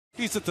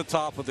He's at the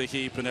top of the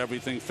heap and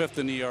everything, 5th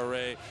in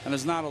ERA, and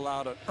has not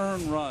allowed an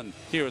earned run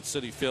here at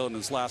Citi Field in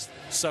his last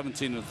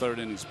 17 1/3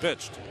 innings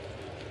pitched.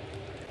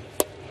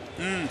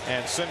 And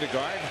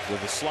Syndergaard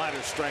with the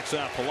slider strikes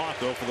out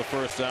Polanco for the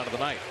first out of the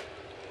night.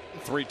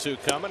 3-2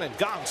 coming, and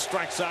Gong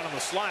strikes out on the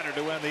slider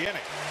to end the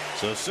inning.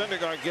 So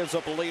Syndergaard gives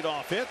up a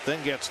leadoff hit,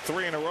 then gets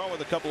 3 in a row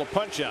with a couple of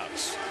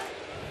punch-outs.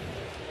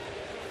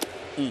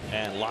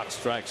 And Locke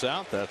strikes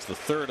out. That's the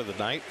 3rd of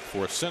the night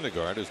for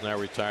Syndergaard, who's now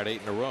retired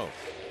 8 in a row.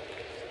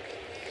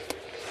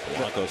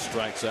 Polanco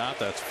strikes out.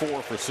 That's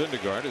 4 for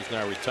Syndergaard, who's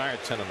now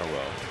retired 10 in a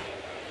row.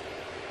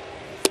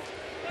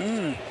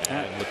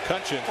 And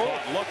McCutchen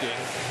caught looking.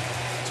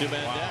 2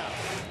 men down.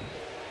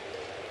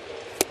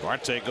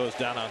 Marte goes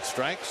down on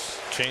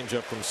strikes. Change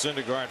up from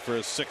Syndergaard for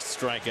his 6th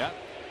strikeout.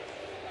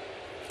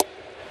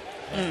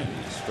 And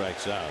he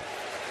strikes out.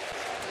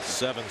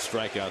 7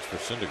 strikeouts for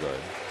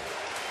Syndergaard.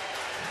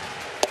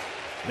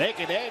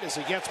 Naked 8 as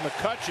he gets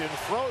McCutchen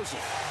frozen.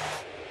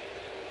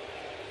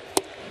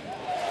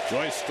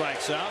 Joyce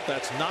strikes out.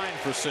 That's 9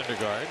 for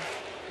Syndergaard.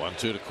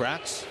 1-2 to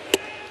Kratz.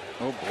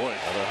 Oh boy.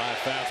 Another high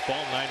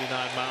fastball,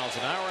 99 miles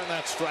an hour, and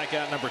that's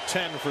strikeout number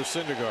 10 for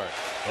Syndergaard.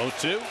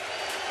 0-2.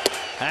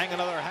 Hang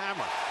another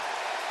hammer.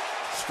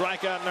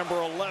 Strikeout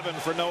number 11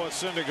 for Noah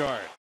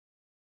Syndergaard.